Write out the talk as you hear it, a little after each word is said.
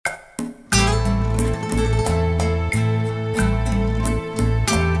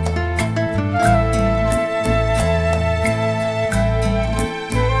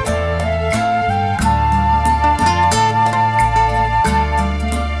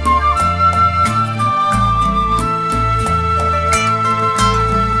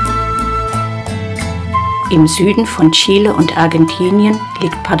Im Süden von Chile und Argentinien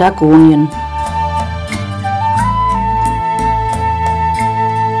liegt Patagonien.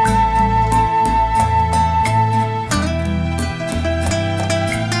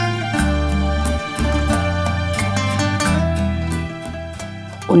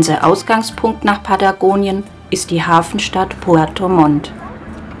 Unser Ausgangspunkt nach Patagonien ist die Hafenstadt Puerto Montt.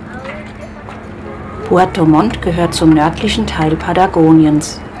 Puerto Montt gehört zum nördlichen Teil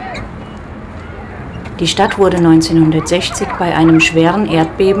Patagoniens. Die Stadt wurde 1960 bei einem schweren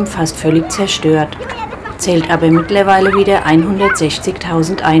Erdbeben fast völlig zerstört, zählt aber mittlerweile wieder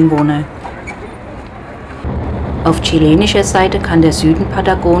 160.000 Einwohner. Auf chilenischer Seite kann der Süden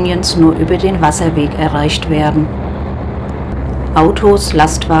Patagoniens nur über den Wasserweg erreicht werden. Autos,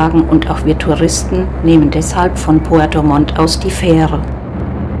 Lastwagen und auch wir Touristen nehmen deshalb von Puerto Montt aus die Fähre.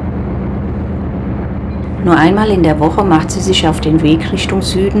 Nur einmal in der Woche macht sie sich auf den Weg Richtung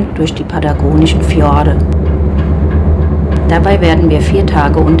Süden durch die patagonischen Fjorde. Dabei werden wir 4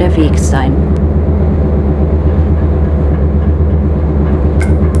 Tage unterwegs sein.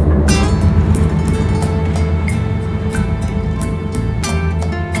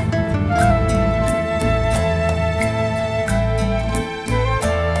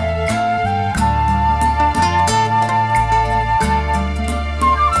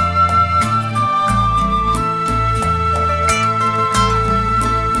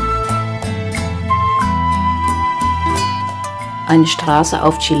 Eine Straße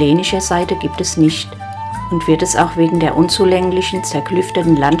auf chilenischer Seite gibt es nicht und wird es auch wegen der unzulänglichen,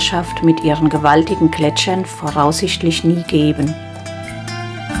 zerklüfteten Landschaft mit ihren gewaltigen Gletschern voraussichtlich nie geben.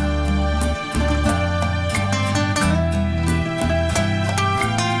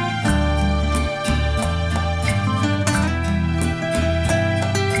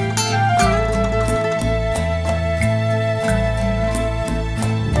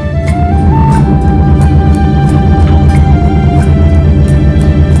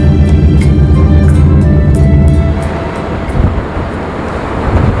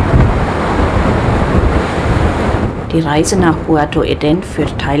 Die Reise nach Puerto Edén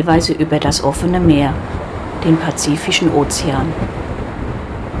führt teilweise über das offene Meer, den Pazifischen Ozean.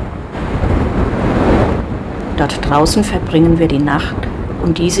 Dort draußen verbringen wir die Nacht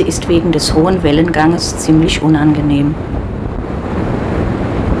und diese ist wegen des hohen Wellenganges ziemlich unangenehm.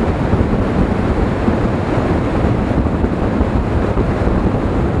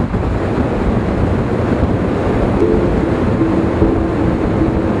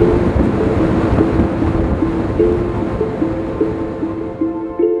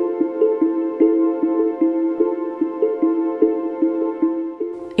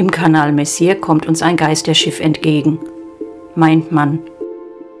 Im Kanal Messier kommt uns ein Geisterschiff entgegen, meint man.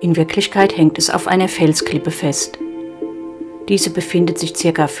 In Wirklichkeit hängt es auf einer Felsklippe fest. Diese befindet sich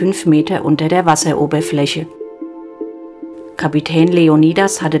ca. 5 Meter unter der Wasseroberfläche. Kapitän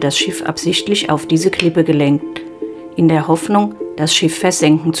Leonidas hatte das Schiff absichtlich auf diese Klippe gelenkt, in der Hoffnung, das Schiff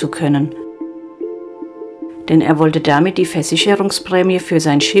versenken zu können. Denn er wollte damit die Versicherungsprämie für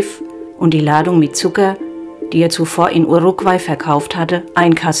sein Schiff und die Ladung mit Zucker, die er zuvor in Uruguay verkauft hatte,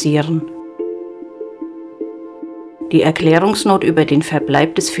 einkassieren. Die Erklärungsnot über den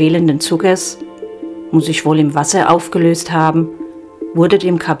Verbleib des fehlenden Zuckers, muss sich wohl im Wasser aufgelöst haben, wurde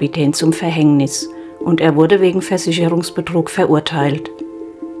dem Kapitän zum Verhängnis und er wurde wegen Versicherungsbetrug verurteilt.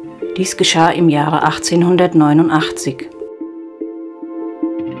 Dies geschah im Jahre 1889.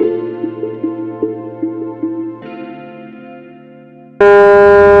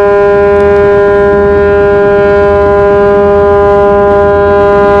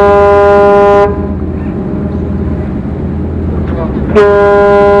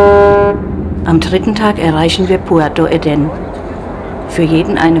 Am 3. Tag erreichen wir Puerto Edén. Für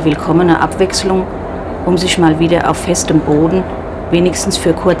jeden eine willkommene Abwechslung, um sich mal wieder auf festem Boden, wenigstens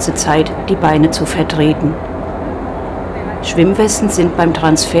für kurze Zeit, die Beine zu vertreten. Schwimmwesten sind beim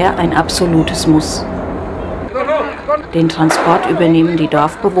Transfer ein absolutes Muss. Den Transport übernehmen die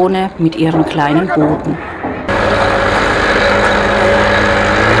Dorfbewohner mit ihren kleinen Booten.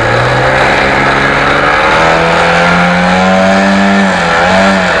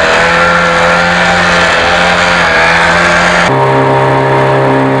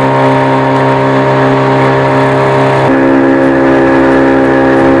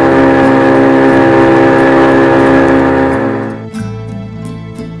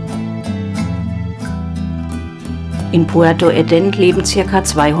 In Puerto Edén leben ca.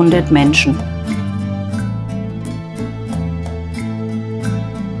 200 Menschen.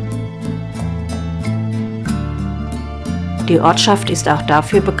 Die Ortschaft ist auch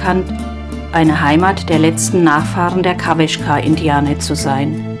dafür bekannt, eine Heimat der letzten Nachfahren der Kaweshka-Indianer zu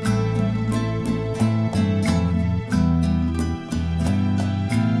sein.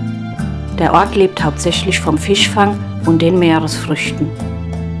 Der Ort lebt hauptsächlich vom Fischfang und den Meeresfrüchten.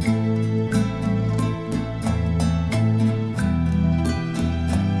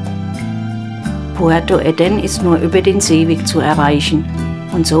 Puerto Eden ist nur über den Seeweg zu erreichen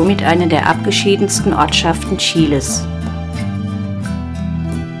und somit eine der abgeschiedensten Ortschaften Chiles.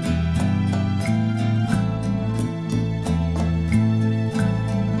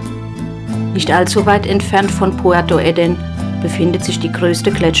 Nicht allzu weit entfernt von Puerto Eden befindet sich die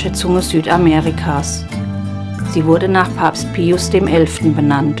größte Gletscherzunge Südamerikas. Sie wurde nach Papst Pius XI.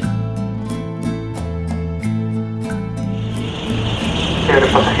 Benannt.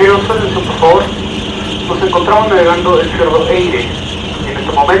 Nos encontramos navegando el Cerro Torre. En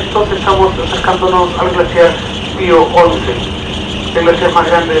estos momentos estamos acercándonos al glaciar Pío XI, el glaciar más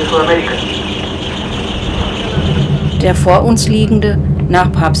grande de Sudamérica. Der vor uns liegende,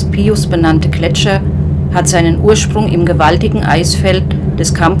 nach Papst Pius benannte Gletscher hat seinen Ursprung im gewaltigen Eisfeld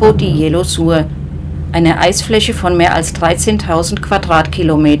des Campo di Hielo Sur, einer Eisfläche von mehr als 13.000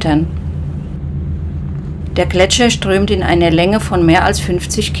 Quadratkilometern. Der Gletscher strömt in einer Länge von mehr als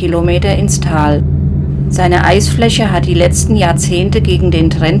 50 Kilometer ins Tal. Seine Eisfläche hat die letzten Jahrzehnte gegen den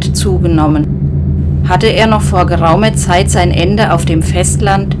Trend zugenommen. Hatte er noch vor geraumer Zeit sein Ende auf dem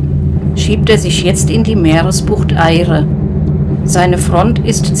Festland, schiebt er sich jetzt in die Meeresbucht Eire. Seine Front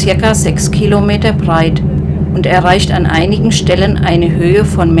ist ca. 6 Kilometer breit und erreicht an einigen Stellen eine Höhe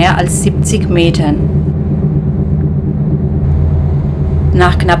von mehr als 70 Metern.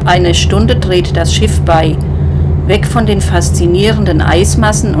 Nach knapp einer Stunde dreht das Schiff bei, weg von den faszinierenden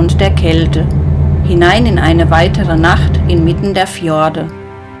Eismassen und der Kälte, hinein in eine weitere Nacht inmitten der Fjorde.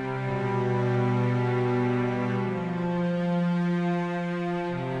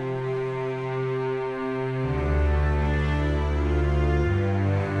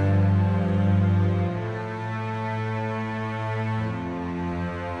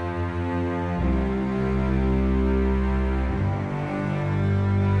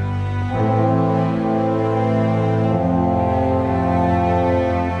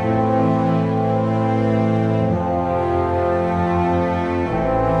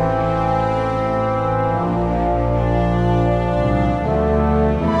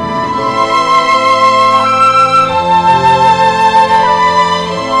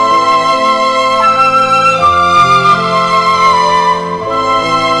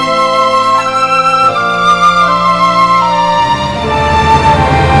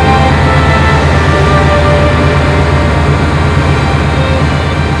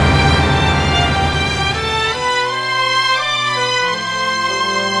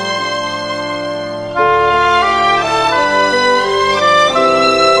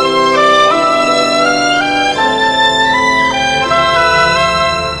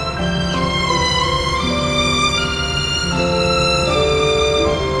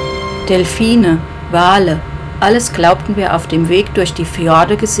 Delfine, Wale, alles glaubten wir auf dem Weg durch die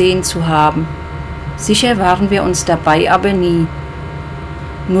Fjorde gesehen zu haben. Sicher waren wir uns dabei aber nie.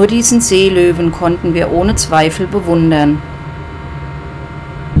 Nur diesen Seelöwen konnten wir ohne Zweifel bewundern.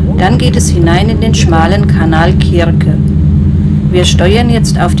 Dann geht es hinein in den schmalen Kanal Kirke. Wir steuern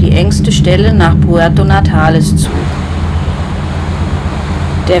jetzt auf die engste Stelle nach Puerto Natales zu.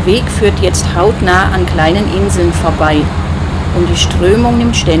 Der Weg führt jetzt hautnah an kleinen Inseln vorbei und die Strömung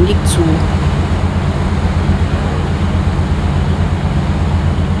nimmt ständig zu.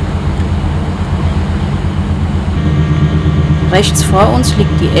 Rechts vor uns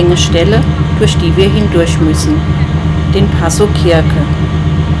liegt die enge Stelle, durch die wir hindurch müssen, den Passo Kirke.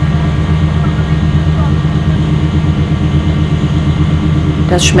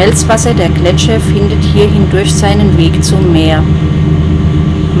 Das Schmelzwasser der Gletscher findet hier hindurch seinen Weg zum Meer.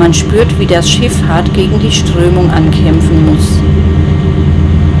 Man spürt, wie das Schiff hart gegen die Strömung ankämpfen muss.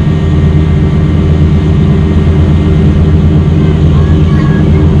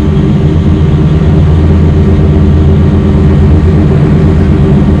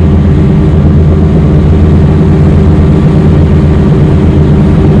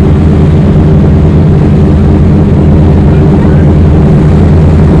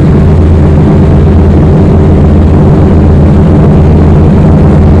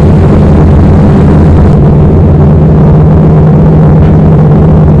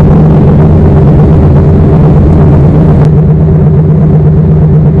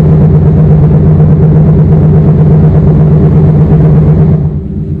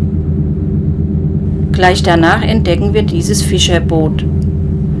 Gleich danach entdecken wir dieses Fischerboot.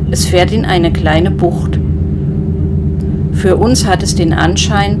 Es fährt in eine kleine Bucht. Für uns hat es den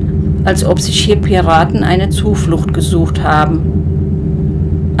Anschein, als ob sich hier Piraten eine Zuflucht gesucht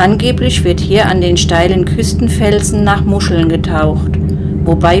haben. Angeblich wird hier an den steilen Küstenfelsen nach Muscheln getaucht,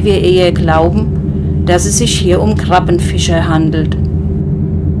 wobei wir eher glauben, dass es sich hier um Krabbenfischer handelt.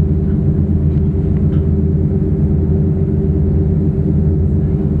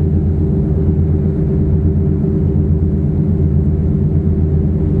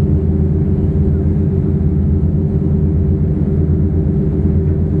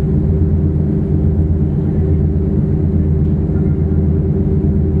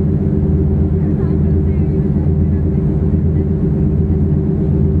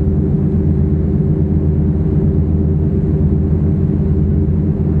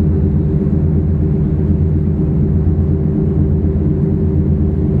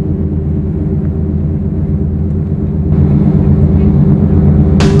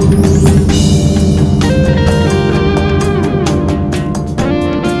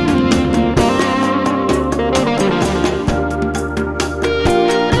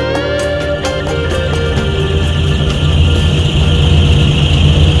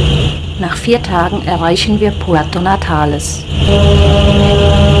 Nach 4 Tagen erreichen wir Puerto Natales.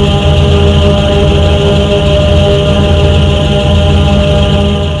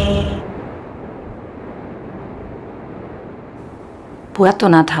 Puerto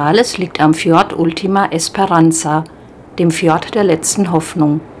Natales liegt am Fjord Ultima Esperanza, dem Fjord der letzten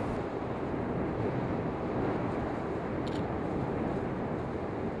Hoffnung.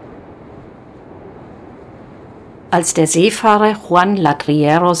 Als der Seefahrer Juan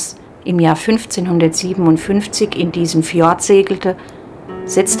Ladrilleros im Jahr 1557 in diesen Fjord segelte,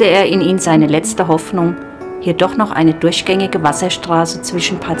 setzte er in ihn seine letzte Hoffnung, hier doch noch eine durchgängige Wasserstraße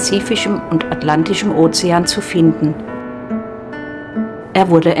zwischen Pazifischem und Atlantischem Ozean zu finden. Er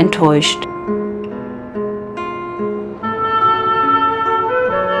wurde enttäuscht.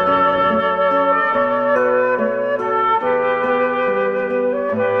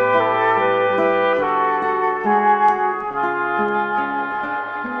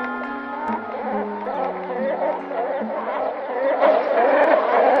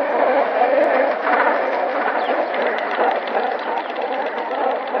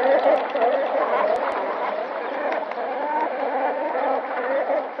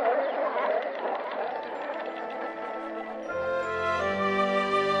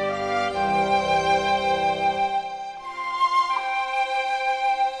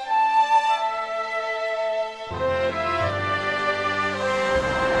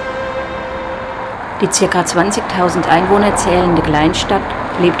 Die ca. 20.000 Einwohner zählende Kleinstadt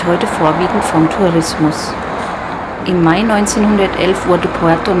lebt heute vorwiegend vom Tourismus. Im Mai 1911 wurde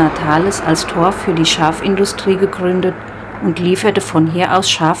Puerto Natales als Tor für die Schafindustrie gegründet und lieferte von hier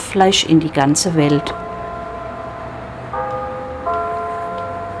aus Schaffleisch in die ganze Welt.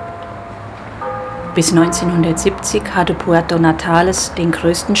 Bis 1970 hatte Puerto Natales den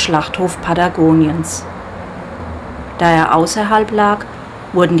größten Schlachthof Patagoniens. Da er außerhalb lag,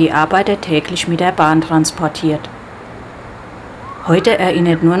 wurden die Arbeiter täglich mit der Bahn transportiert. Heute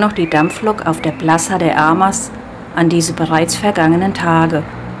erinnert nur noch die Dampflok auf der Plaza de Armas an diese bereits vergangenen Tage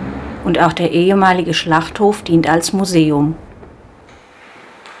und auch der ehemalige Schlachthof dient als Museum.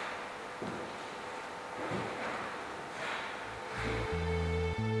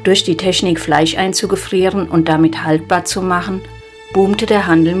 Durch die Technik, Fleisch einzugefrieren und damit haltbar zu machen, boomte der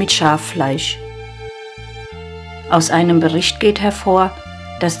Handel mit Schaffleisch. Aus einem Bericht geht hervor,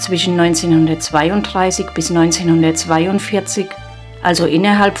 dass zwischen 1932 bis 1942, also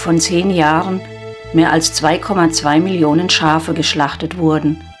innerhalb von 10 Jahren, mehr als 2,2 Millionen Schafe geschlachtet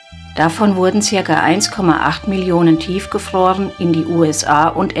wurden. Davon wurden ca. 1,8 Millionen tiefgefroren in die USA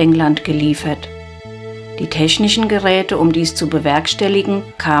und England geliefert. Die technischen Geräte, um dies zu bewerkstelligen,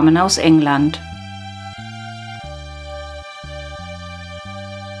 kamen aus England.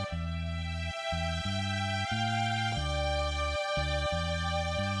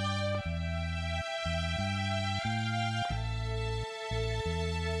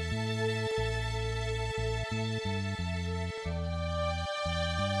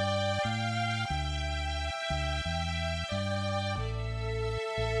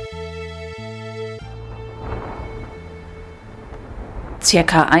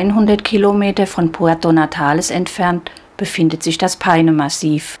 Circa 100 Kilometer von Puerto Natales entfernt befindet sich das Paine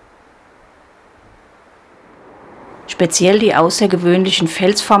Massiv. Speziell die außergewöhnlichen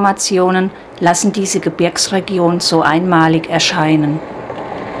Felsformationen lassen diese Gebirgsregion so einmalig erscheinen.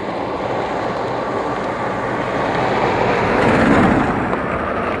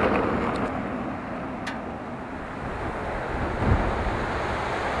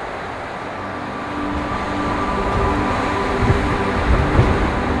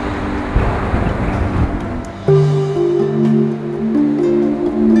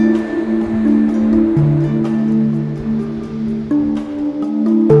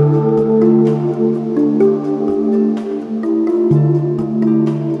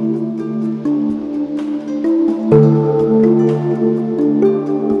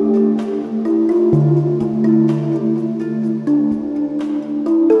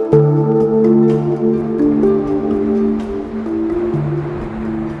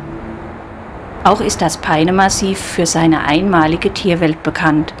 Auch ist das Paine Massiv für seine einmalige Tierwelt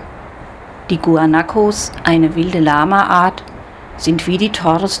bekannt. Die Guanacos, eine wilde Lama-Art, sind wie die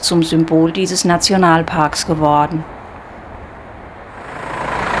Torres zum Symbol dieses Nationalparks geworden.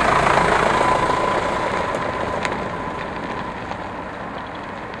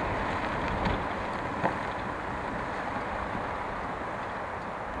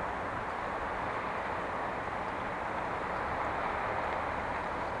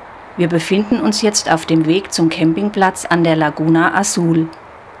 Wir befinden uns jetzt auf dem Weg zum Campingplatz an der Laguna Azul.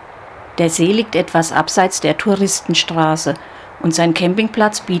 Der See liegt etwas abseits der Touristenstraße und sein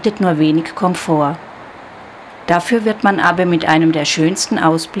Campingplatz bietet nur wenig Komfort. Dafür wird man aber mit einem der schönsten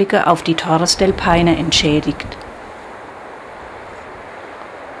Ausblicke auf die Torres del Paine entschädigt.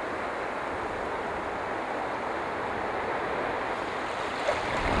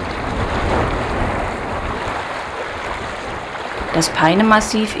 Das Paine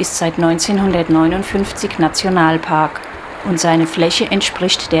Massiv ist seit 1959 Nationalpark und seine Fläche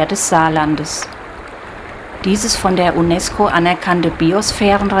entspricht der des Saarlandes. Dieses von der UNESCO anerkannte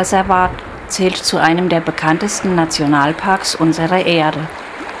Biosphärenreservat zählt zu einem der bekanntesten Nationalparks unserer Erde.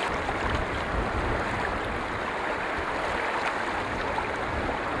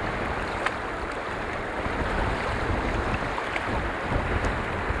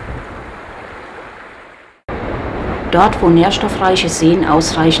 Dort, wo nährstoffreiche Seen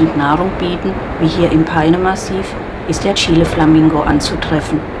ausreichend Nahrung bieten, wie hier im Paine Massiv, ist der Chile-Flamingo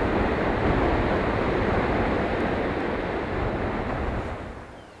anzutreffen.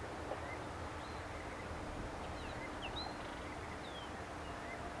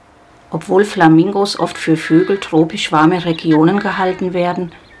 Obwohl Flamingos oft für Vögel tropisch warme Regionen gehalten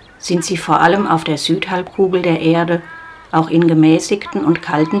werden, sind sie vor allem auf der Südhalbkugel der Erde auch in gemäßigten und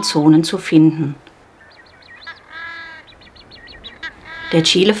kalten Zonen zu finden. Der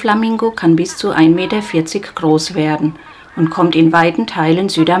Chile-Flamingo kann bis zu 1,40 Meter groß werden und kommt in weiten Teilen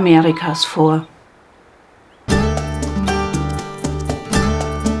Südamerikas vor.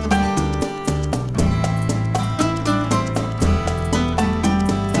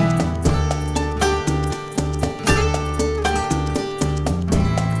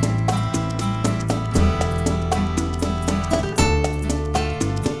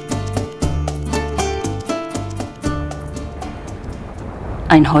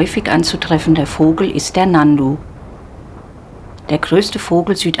 Ein häufig anzutreffender Vogel ist der Nandu. Der größte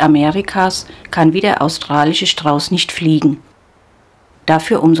Vogel Südamerikas kann wie der australische Strauß nicht fliegen.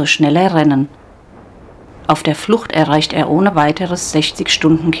 Dafür umso schneller rennen. Auf der Flucht erreicht er ohne weiteres 60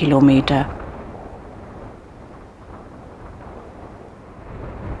 Stundenkilometer.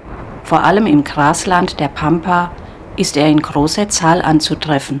 Vor allem im Grasland der Pampa ist er in großer Zahl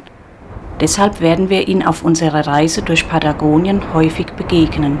anzutreffen. Deshalb werden wir ihn auf unserer Reise durch Patagonien häufig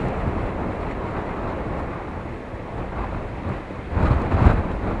begegnen.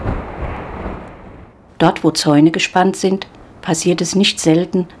 Dort, wo Zäune gespannt sind, passiert es nicht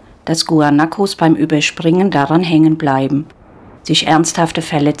selten, dass Guanacos beim Überspringen daran hängen bleiben, sich ernsthafte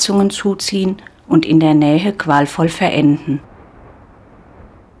Verletzungen zuziehen und in der Nähe qualvoll verenden.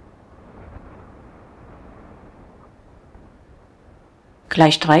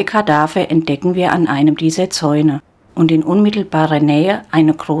 Gleich 3 Kadaver entdecken wir an einem dieser Zäune und in unmittelbarer Nähe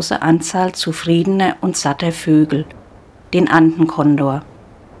eine große Anzahl zufriedener und satter Vögel, den Andenkondor.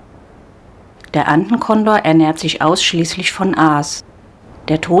 Der Andenkondor ernährt sich ausschließlich von Aas.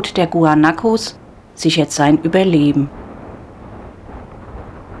 Der Tod der Guanacos sichert sein Überleben.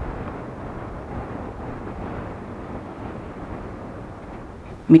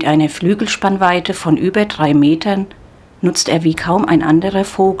 Mit einer Flügelspannweite von über 3 Metern nutzt er wie kaum ein anderer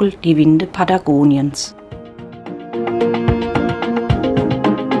Vogel die Winde Patagoniens.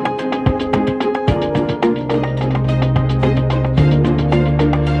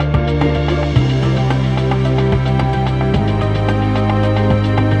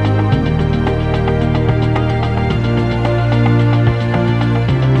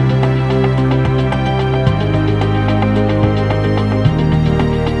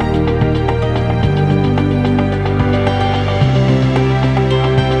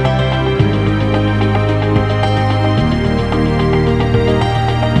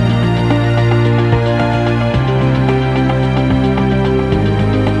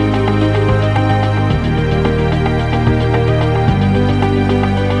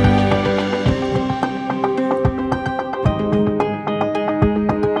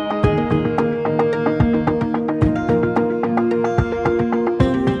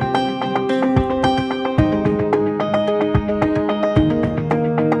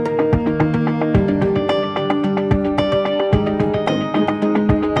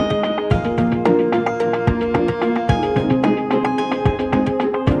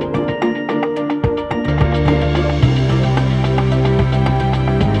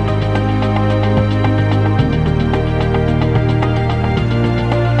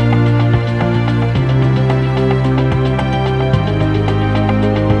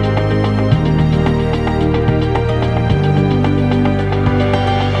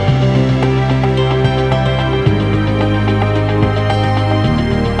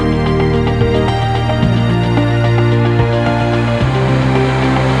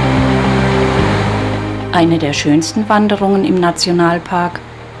 Eine der schönsten Wanderungen im Nationalpark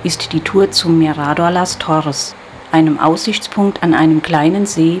ist die Tour zum Mirador Las Torres, einem Aussichtspunkt an einem kleinen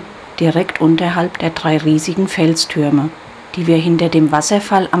See direkt unterhalb der 3 riesigen Felstürme, die wir hinter dem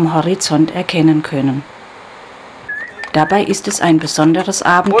Wasserfall am Horizont erkennen können. Dabei ist es ein besonderes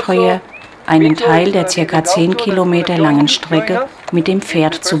Abenteuer, einen Teil der ca. 10 Kilometer langen Strecke mit dem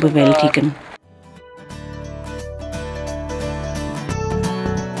Pferd zu bewältigen.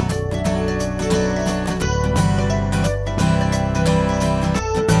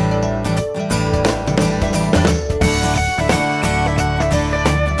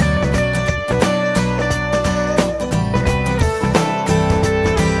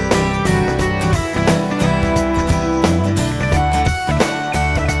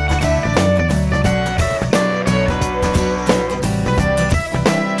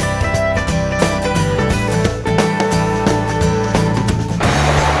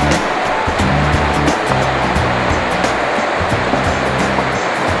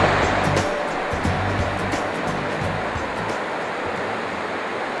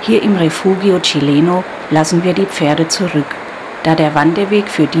 Hier im Refugio Chileno lassen wir die Pferde zurück, da der Wanderweg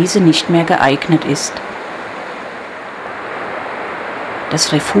für diese nicht mehr geeignet ist.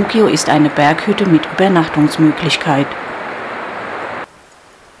 Das Refugio ist eine Berghütte mit Übernachtungsmöglichkeit.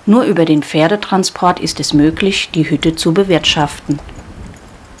 Nur über den Pferdetransport ist es möglich, die Hütte zu bewirtschaften.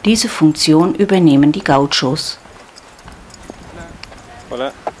 Diese Funktion übernehmen die Gauchos.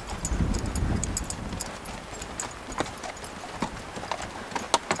 Hola.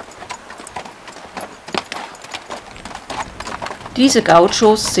 Diese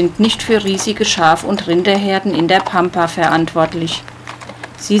Gauchos sind nicht für riesige Schaf- und Rinderherden in der Pampa verantwortlich.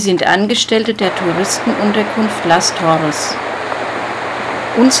 Sie sind Angestellte der Touristenunterkunft Las Torres.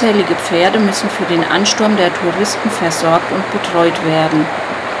 Unzählige Pferde müssen für den Ansturm der Touristen versorgt und betreut werden.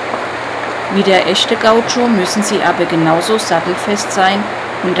 Wie der echte Gaucho müssen sie aber genauso sattelfest sein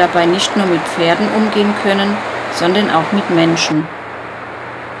und dabei nicht nur mit Pferden umgehen können, sondern auch mit Menschen.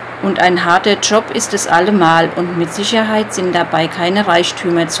 Und ein harter Job ist es allemal und mit Sicherheit sind dabei keine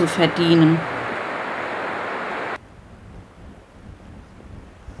Reichtümer zu verdienen.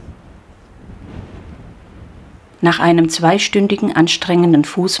 Nach einem 2-stündigen anstrengenden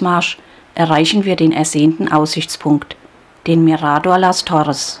Fußmarsch erreichen wir den ersehnten Aussichtspunkt, den Mirador Las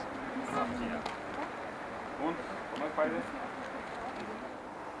Torres.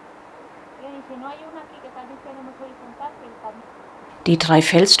 Die 3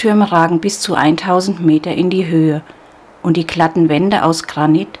 Felstürme ragen bis zu 1000 Meter in die Höhe und die glatten Wände aus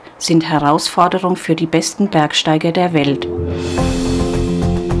Granit sind Herausforderung für die besten Bergsteiger der Welt.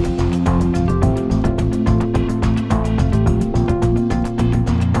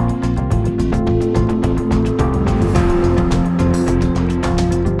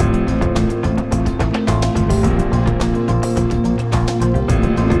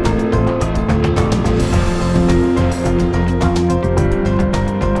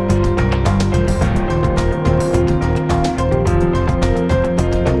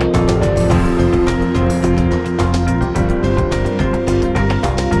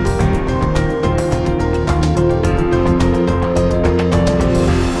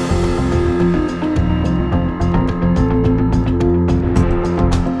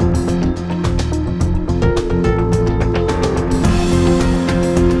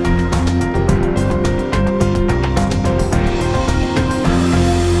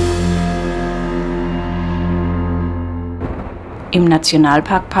 Im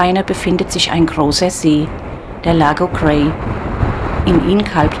Nationalpark Paine befindet sich ein großer See, der Lago Grey. In ihn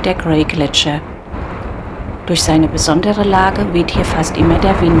kalbt der Grey Gletscher. Durch seine besondere Lage weht hier fast immer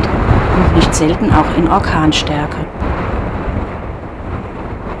der Wind und nicht selten auch in Orkanstärke.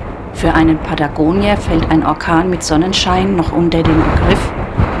 Für einen Patagonier fällt ein Orkan mit Sonnenschein noch unter den Begriff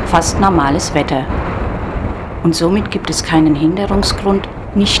fast normales Wetter. Und somit gibt es keinen Hinderungsgrund,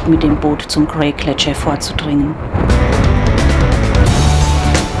 nicht mit dem Boot zum Grey Gletscher vorzudringen.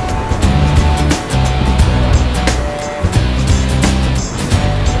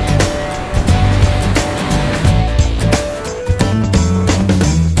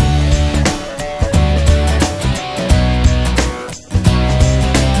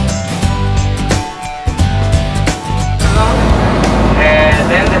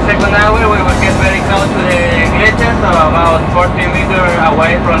 About 40 meters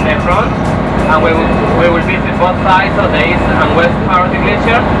away from the front, and we will visit both sides of the east and west part of the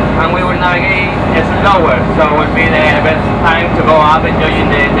glacier, and we will navigate slower, so it will be the best time to go up enjoying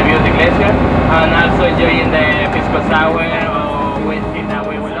the view of the glacier and also enjoying the pisco sour or whiskey that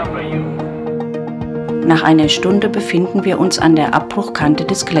we will offer you. Nach einer Stunde befinden wir uns an der Abbruchkante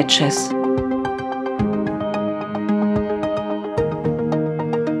des Gletschers.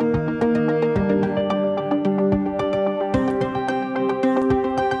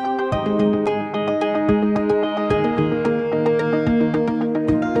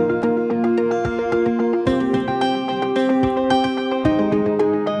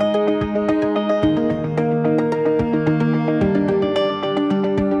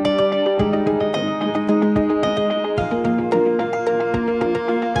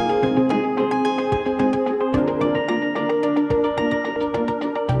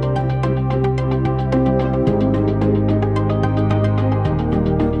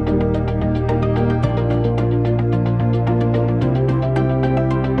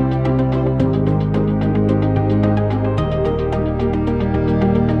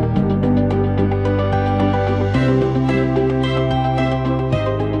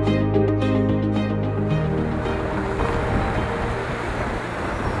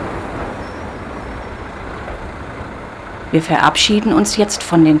 Wir verabschieden uns jetzt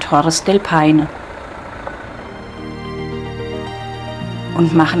von den Torres del Paine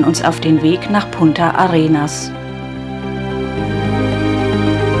und machen uns auf den Weg nach Punta Arenas.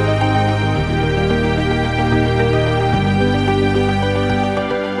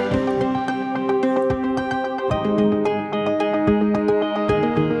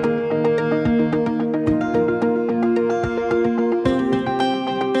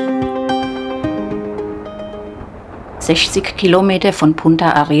 ...60 Kilometer von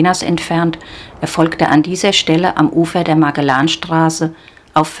Punta Arenas entfernt erfolgte an dieser Stelle am Ufer der Magellanstraße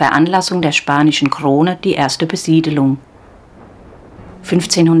auf Veranlassung der spanischen Krone die erste Besiedelung.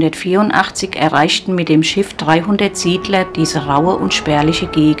 1584 erreichten mit dem Schiff 300 Siedler diese raue und spärliche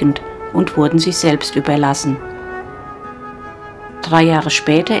Gegend und wurden sich selbst überlassen. 3 Jahre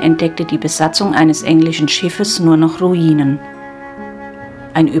später entdeckte die Besatzung eines englischen Schiffes nur noch Ruinen.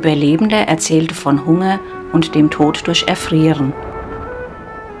 Ein Überlebender erzählte von Hunger und dem Tod durch Erfrieren.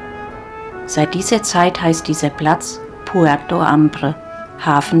 Seit dieser Zeit heißt dieser Platz Puerto Hambre,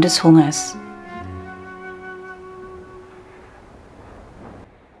 Hafen des Hungers.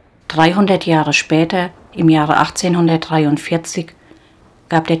 300 Jahre später, im Jahre 1843,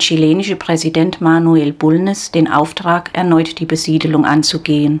 gab der chilenische Präsident Manuel Bulnes den Auftrag, erneut die Besiedelung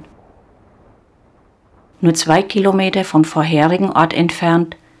anzugehen. Nur 2 Kilometer vom vorherigen Ort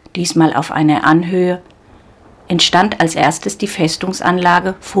entfernt, diesmal auf einer Anhöhe, entstand als erstes die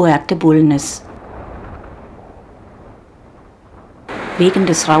Festungsanlage Fuerte Bulnes. Wegen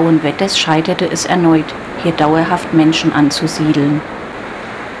des rauen Wetters scheiterte es erneut, hier dauerhaft Menschen anzusiedeln.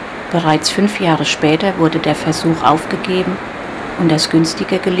 Bereits 5 Jahre später wurde der Versuch aufgegeben und das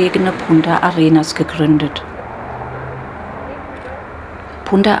günstiger gelegene Punta Arenas gegründet.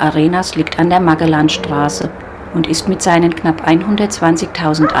 Punta Arenas liegt an der Magellanstraße und ist mit seinen knapp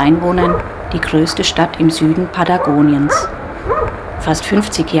 120.000 Einwohnern die größte Stadt im Süden Patagoniens. Fast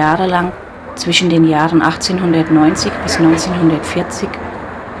 50 Jahre lang, zwischen den Jahren 1890 bis 1940,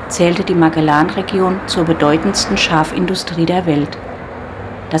 zählte die Magellan-Region zur bedeutendsten Schafindustrie der Welt.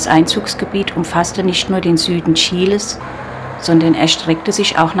 Das Einzugsgebiet umfasste nicht nur den Süden Chiles, sondern erstreckte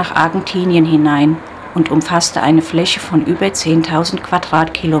sich auch nach Argentinien hinein und umfasste eine Fläche von über 10.000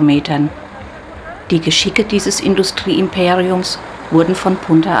 Quadratkilometern. Die Geschicke dieses Industrieimperiums wurden von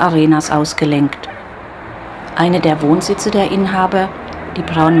Punta Arenas ausgelenkt. Eine der Wohnsitze der Inhaber, die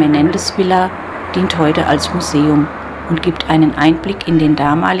Braun-Menendez-Villa, dient heute als Museum und gibt einen Einblick in den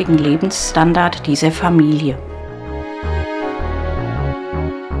damaligen Lebensstandard dieser Familie.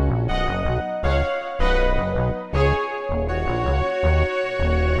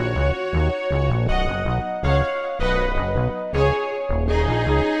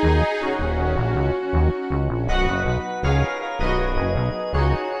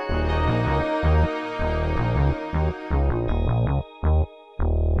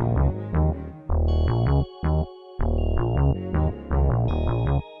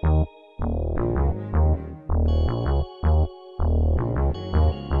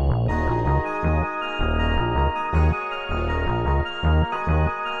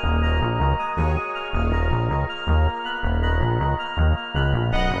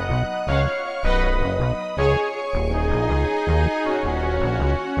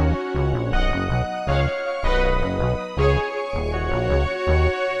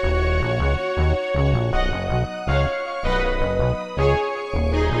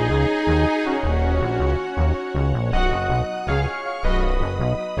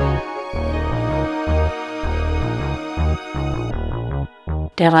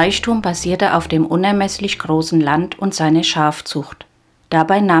 Der Reichtum basierte auf dem unermesslich großen Land und seiner Schafzucht.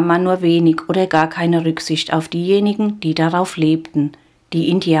 Dabei nahm man nur wenig oder gar keine Rücksicht auf diejenigen, die darauf lebten, die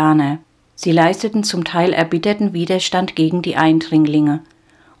Indianer. Sie leisteten zum Teil erbitterten Widerstand gegen die Eindringlinge,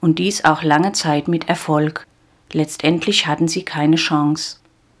 und dies auch lange Zeit mit Erfolg. Letztendlich hatten sie keine Chance.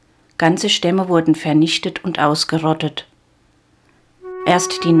 Ganze Stämme wurden vernichtet und ausgerottet.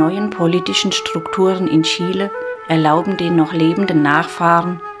 Erst die neuen politischen Strukturen in Chile erlauben den noch lebenden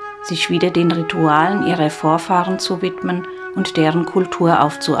Nachfahren, sich wieder den Ritualen ihrer Vorfahren zu widmen und deren Kultur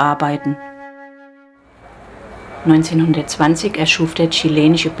aufzuarbeiten. 1920 erschuf der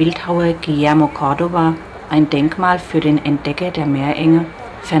chilenische Bildhauer Guillermo Córdoba ein Denkmal für den Entdecker der Meerenge,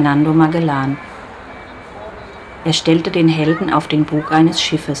 Fernando Magellan. Er stellte den Helden auf den Bug eines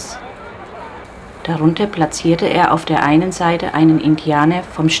Schiffes. Darunter platzierte er auf der einen Seite einen Indianer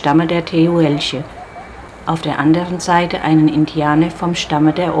vom Stamme der Tehuelche, auf der anderen Seite einen Indianer vom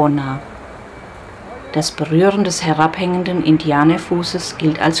Stamme der Ona. Das Berühren des herabhängenden Indianerfußes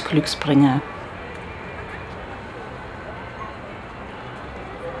gilt als Glücksbringer.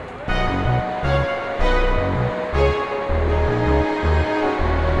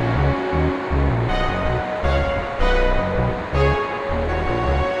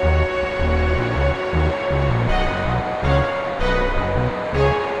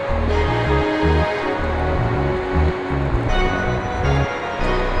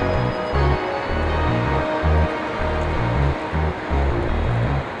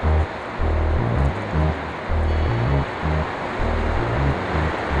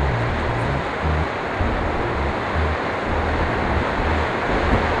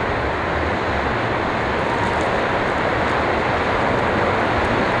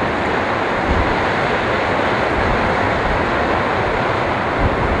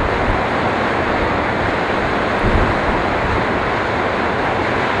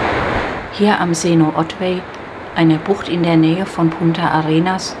 Hier am Seno Otway, einer Bucht in der Nähe von Punta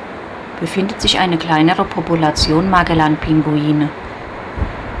Arenas, befindet sich eine kleinere Population Magellan-Pinguine.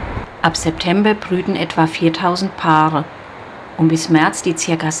 Ab September brüten etwa 4000 Paare, um bis März die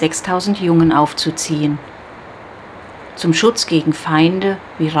ca. 6000 Jungen aufzuziehen. Zum Schutz gegen Feinde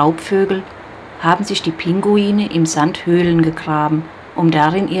wie Raubvögel haben sich die Pinguine im Sand Höhlen gegraben, um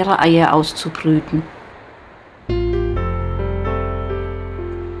darin ihre Eier auszubrüten.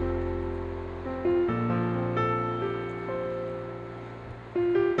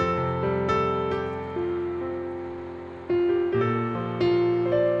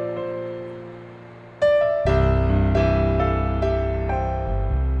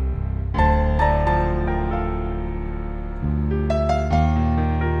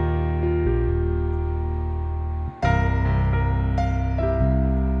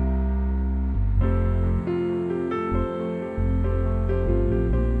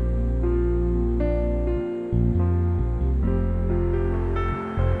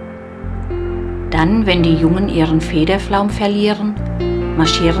 Dann, wenn die Jungen ihren Federflaum verlieren,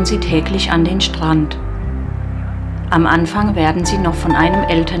 marschieren sie täglich an den Strand. Am Anfang werden sie noch von einem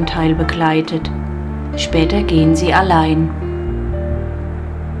Elternteil begleitet, später gehen sie allein.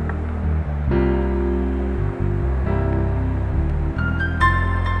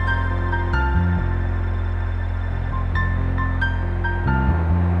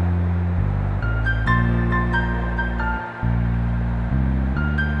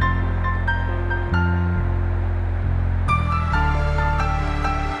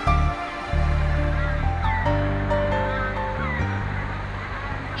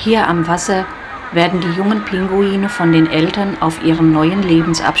 Hier am Wasser werden die jungen Pinguine von den Eltern auf ihren neuen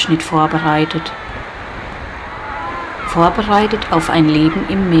Lebensabschnitt vorbereitet. Vorbereitet auf ein Leben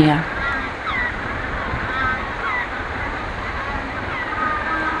im Meer.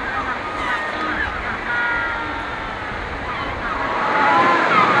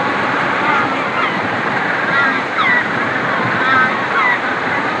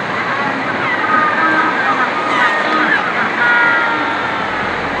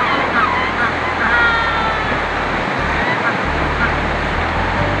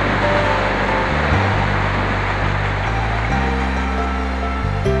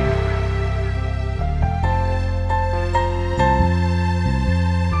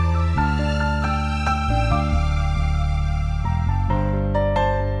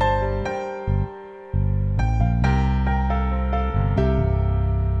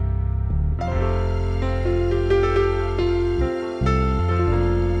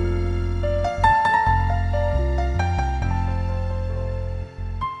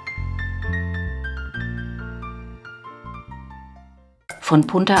 Von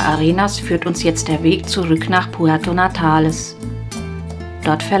Punta Arenas führt uns jetzt der Weg zurück nach Puerto Natales.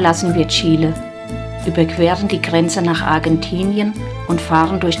 Dort verlassen wir Chile, überqueren die Grenze nach Argentinien und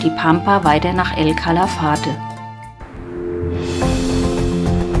fahren durch die Pampa weiter nach El CALAFATE.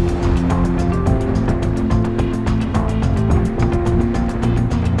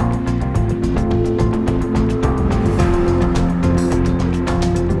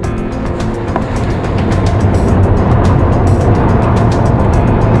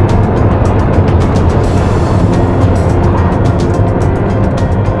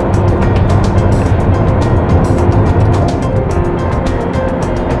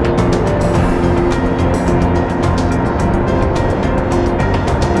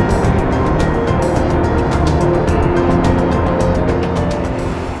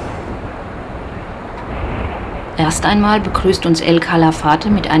 Erst einmal begrüßt uns El CALAFATE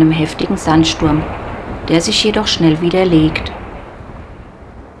mit einem heftigen Sandsturm, der sich jedoch schnell wieder legt.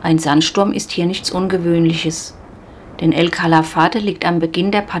 Ein Sandsturm ist hier nichts Ungewöhnliches, denn El CALAFATE liegt am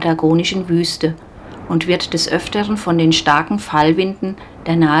Beginn der patagonischen Wüste und wird des Öfteren von den starken Fallwinden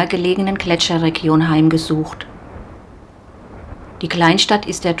der nahegelegenen Gletscherregion heimgesucht. Die Kleinstadt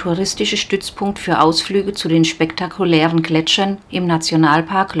ist der touristische Stützpunkt für Ausflüge zu den spektakulären Gletschern im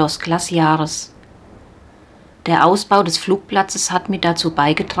Nationalpark Los Glaciares. Der Ausbau des Flugplatzes hat mit dazu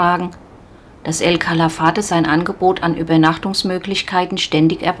beigetragen, dass El CALAFATE sein Angebot an Übernachtungsmöglichkeiten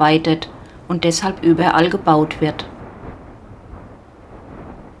ständig erweitert und deshalb überall gebaut wird.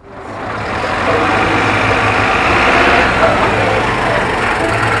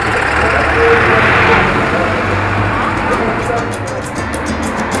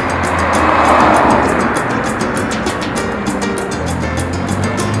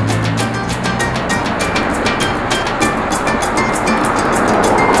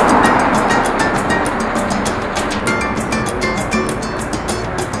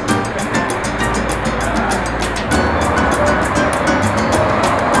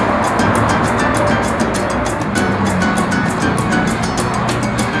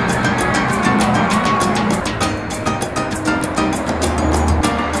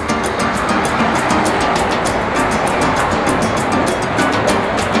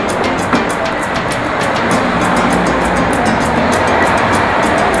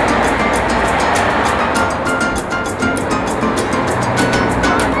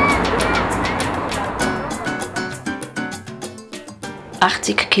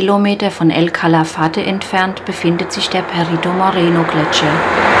 80 Kilometer von El CALAFATE entfernt befindet sich der Perito Moreno Gletscher.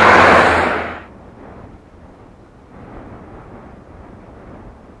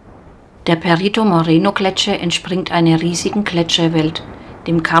 Der Perito Moreno Gletscher entspringt einer riesigen Gletscherwelt,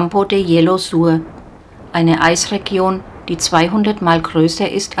 dem Campo de Hielo Sur, eine Eisregion, die 200 Mal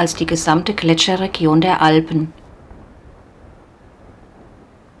größer ist als die gesamte Gletscherregion der Alpen.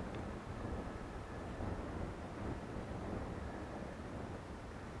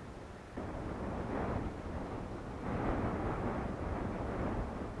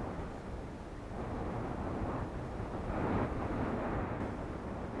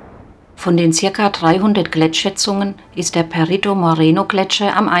 Von den ca. 300 Gletschschätzungen ist der Perito Moreno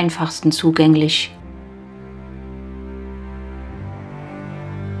Gletscher am einfachsten zugänglich.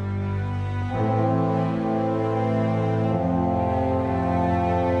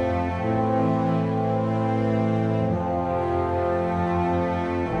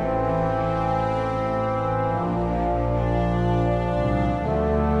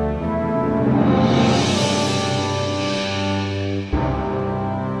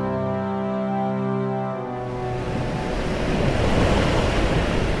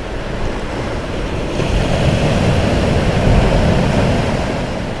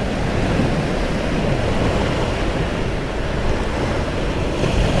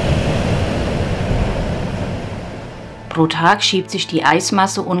 Pro Tag schiebt sich die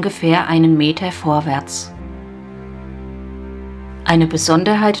Eismasse ungefähr einen Meter vorwärts. Eine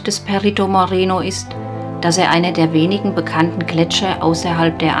Besonderheit des Perito Moreno ist, dass er einer der wenigen bekannten Gletscher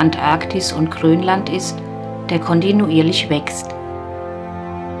außerhalb der Antarktis und Grönland ist, der kontinuierlich wächst.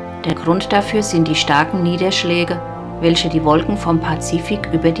 Der Grund dafür sind die starken Niederschläge, welche die Wolken vom Pazifik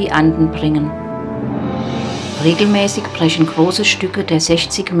über die Anden bringen. Regelmäßig brechen große Stücke der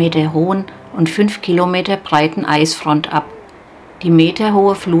 60 Meter hohen und 5 Kilometer breiten Eisfront ab, die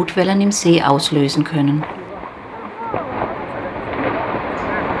meterhohe Flutwellen im See auslösen können.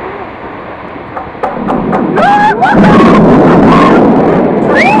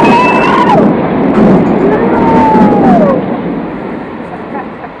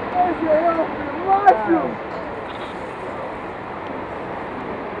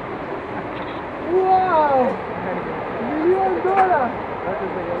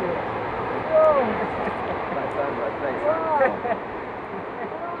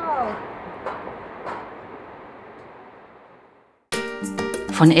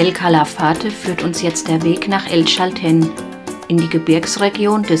 Von El CALAFATE führt uns jetzt der Weg nach El Chaltén, in die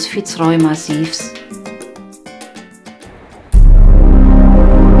Gebirgsregion des Fitz Roy Massivs.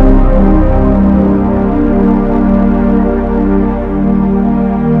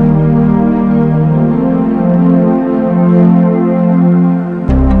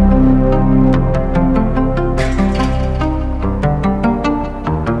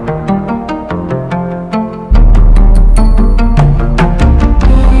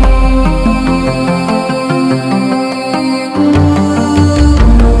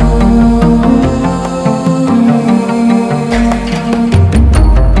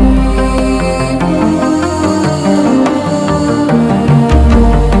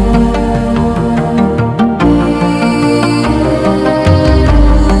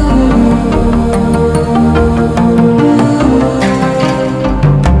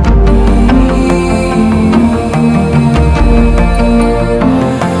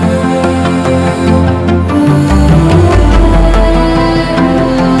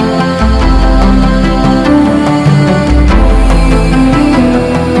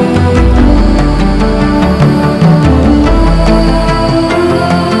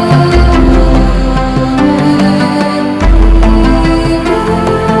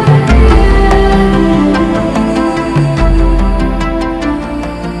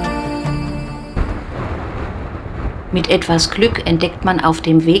 Mit etwas Glück entdeckt man auf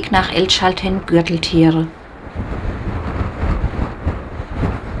dem Weg nach El Chaltén Gürteltiere.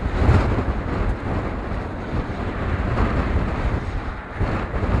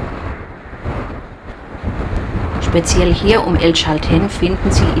 Speziell hier um El Chaltén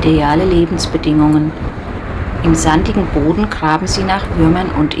finden sie ideale Lebensbedingungen. Im sandigen Boden graben sie nach Würmern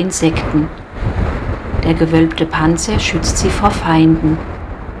und Insekten. Der gewölbte Panzer schützt sie vor Feinden.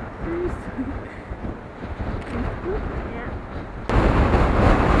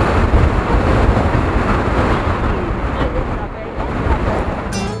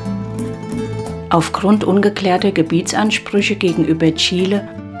 Aufgrund ungeklärter Gebietsansprüche gegenüber Chile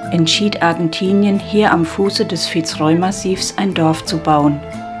entschied Argentinien, hier am Fuße des Fitz Roy Massivs ein Dorf zu bauen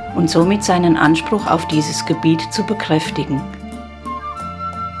und somit seinen Anspruch auf dieses Gebiet zu bekräftigen.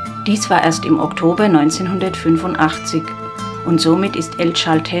 Dies war erst im Oktober 1985, und somit ist El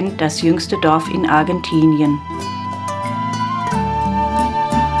Chaltén das jüngste Dorf in Argentinien.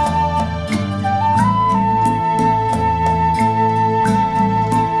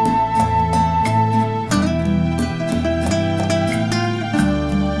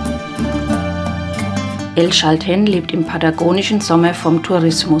 El Chaltén lebt im patagonischen Sommer vom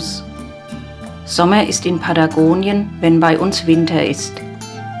Tourismus. Sommer ist in Patagonien, wenn bei uns Winter ist.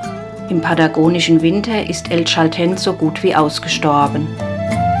 Im patagonischen Winter ist El Chaltén so gut wie ausgestorben.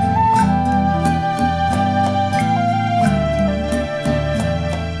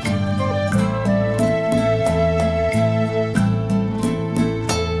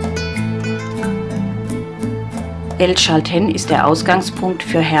 El Chaltén ist der Ausgangspunkt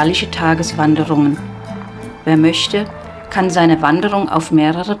für herrliche Tageswanderungen. Wer möchte, kann seine Wanderung auf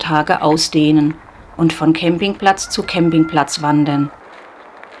mehrere Tage ausdehnen und von Campingplatz zu Campingplatz wandern.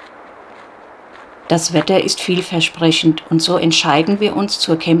 Das Wetter ist vielversprechend und so entscheiden wir uns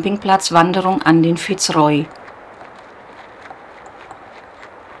zur Campingplatzwanderung an den Fitz Roy.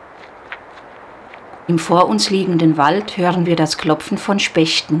 Im vor uns liegenden Wald hören wir das Klopfen von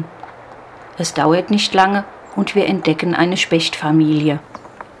Spechten. Es dauert nicht lange und wir entdecken eine Spechtfamilie.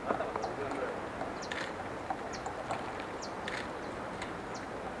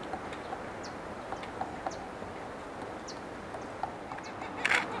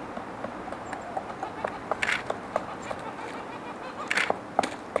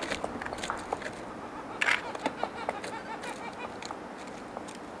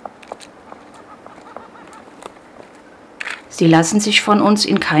 Sie lassen sich von uns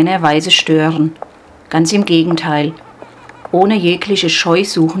in keiner Weise stören. Ganz im Gegenteil. Ohne jegliche Scheu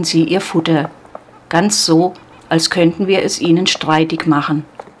suchen sie ihr Futter. Ganz so, als könnten wir es ihnen streitig machen.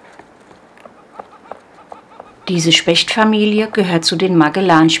 Diese Spechtfamilie gehört zu den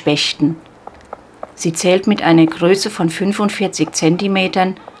Magellan-Spechten. Sie zählt mit einer Größe von 45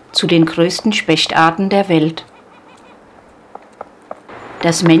 cm zu den größten Spechtarten der Welt.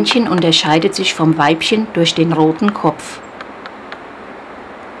 Das Männchen unterscheidet sich vom Weibchen durch den roten Kopf.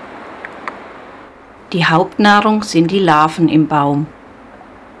 Die Hauptnahrung sind die Larven im Baum.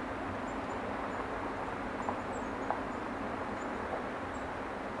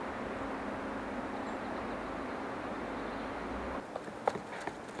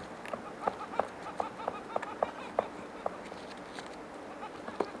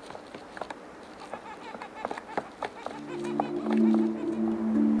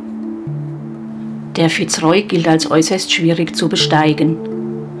 Der Fitz Roy gilt als äußerst schwierig zu besteigen.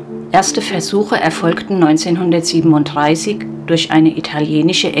 Erste Versuche erfolgten 1937 durch eine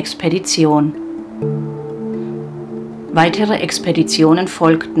italienische Expedition. Weitere Expeditionen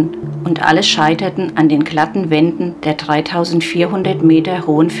folgten und alle scheiterten an den glatten Wänden der 3400 Meter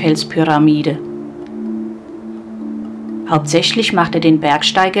hohen Felspyramide. Hauptsächlich machte den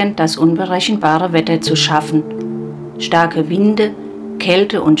Bergsteigern das unberechenbare Wetter zu schaffen. Starke Winde,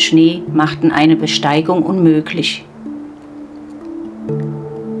 Kälte und Schnee machten eine Besteigung unmöglich.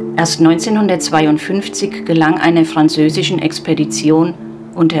 Erst 1952 gelang einer französischen Expedition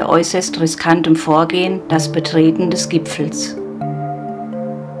unter äußerst riskantem Vorgehen das Betreten des Gipfels.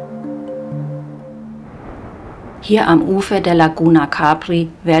 Hier am Ufer der Laguna Capri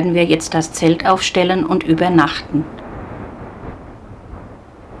werden wir jetzt das Zelt aufstellen und übernachten.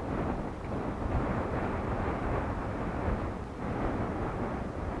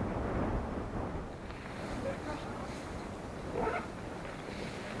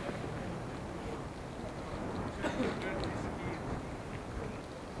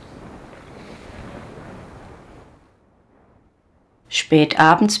 Spät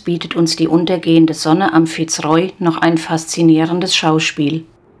abends bietet uns die untergehende Sonne am Fitz Roy noch ein faszinierendes Schauspiel.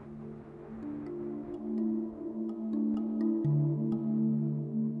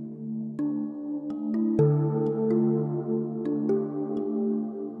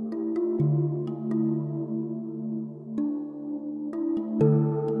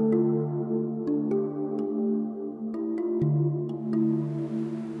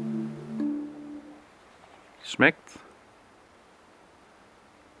 Schmeckt's?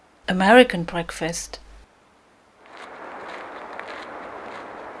 American Breakfast.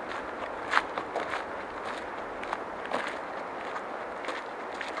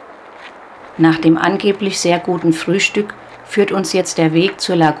 Nach dem angeblich sehr guten Frühstück führt uns jetzt der Weg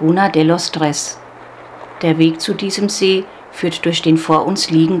zur Laguna de los Tres. Der Weg zu diesem See führt durch den vor uns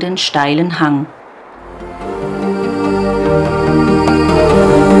liegenden steilen Hang.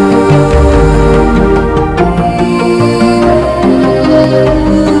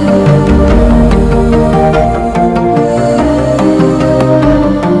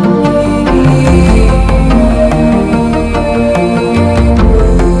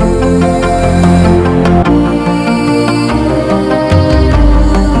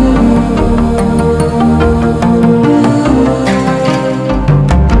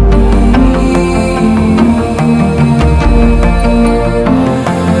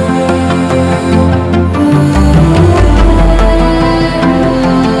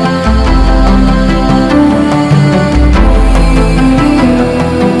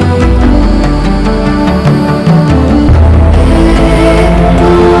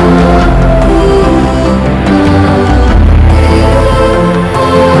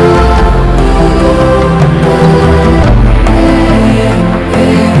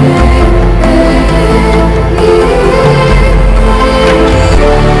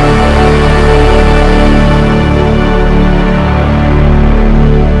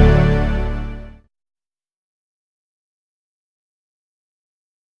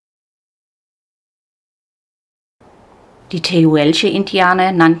 Die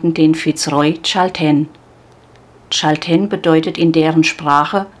Tehuelche-Indianer nannten den Fitz Roy Chaltén. Chaltén bedeutet in deren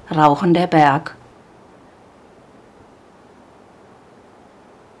Sprache rauchender Berg.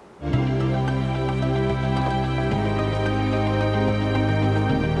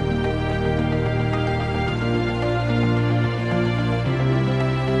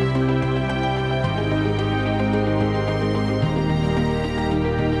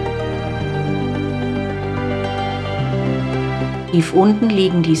 Tief unten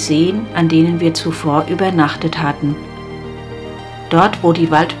liegen die Seen, an denen wir zuvor übernachtet hatten. Dort, wo die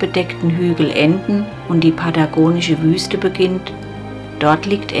waldbedeckten Hügel enden und die patagonische Wüste beginnt, dort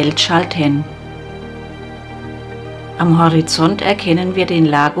liegt El Chaltén. Am Horizont erkennen wir den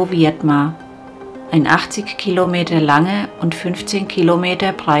Lago Viedma, ein 80 Kilometer langer und 15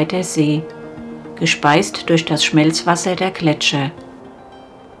 Kilometer breiter See, gespeist durch das Schmelzwasser der Gletscher.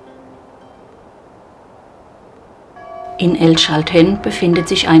 In El Chaltén befindet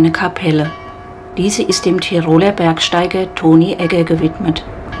sich eine Kapelle. Diese ist dem Tiroler Bergsteiger Toni Egger gewidmet.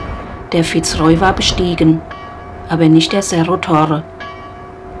 Der Fitz Roy war bestiegen, aber nicht der Cerro Torre.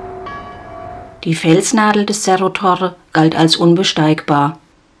 Die Felsnadel des Cerro Torre galt als unbesteigbar.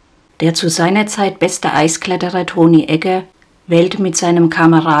 Der zu seiner Zeit beste Eiskletterer Toni Egger wählte mit seinem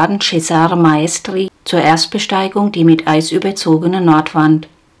Kameraden Cesare Maestri zur Erstbesteigung die mit Eis überzogene Nordwand.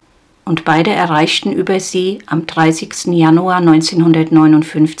 Und beide erreichten über sie am 30. Januar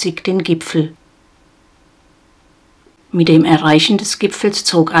 1959 den Gipfel. Mit dem Erreichen des Gipfels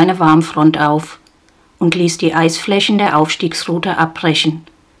zog eine Warmfront auf und ließ die Eisflächen der Aufstiegsroute abbrechen.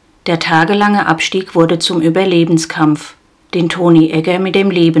 Der tagelange Abstieg wurde zum Überlebenskampf, den Toni Egger mit dem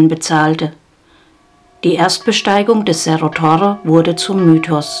Leben bezahlte. Die Erstbesteigung des Cerro Torre wurde zum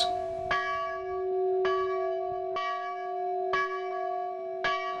Mythos.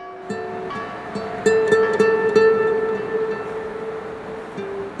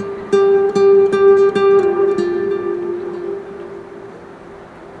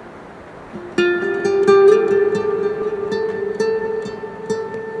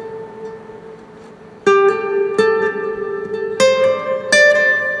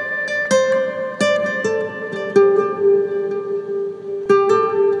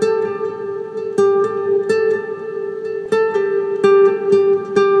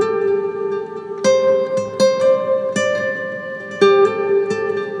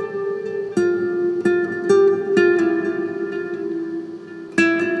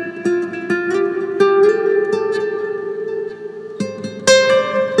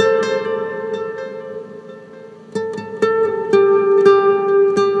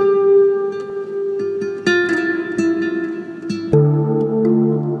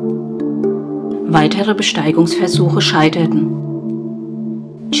 Weitere Besteigungsversuche scheiterten.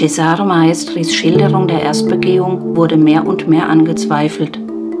 Cesare Maestris Schilderung der Erstbegehung wurde mehr und mehr angezweifelt.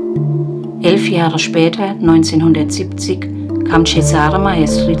 11 Jahre später, 1970, kam Cesare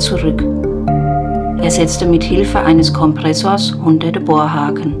Maestri zurück. Er setzte mit Hilfe eines Kompressors hunderte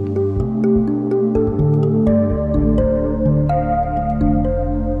Bohrhaken.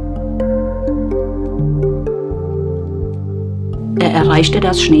 Er erreichte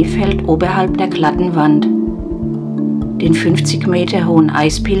das Schneefeld oberhalb der glatten Wand. Den 50 Meter hohen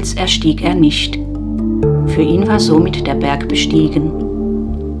Eispilz erstieg er nicht. Für ihn war somit der Berg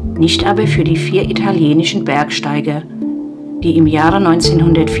bestiegen. Nicht aber für die 4 italienischen Bergsteiger, die im Jahre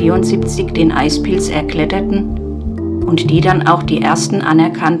 1974 den Eispilz erkletterten und die dann auch die ersten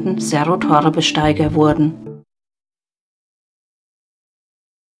anerkannten Cerro Torre Besteiger wurden.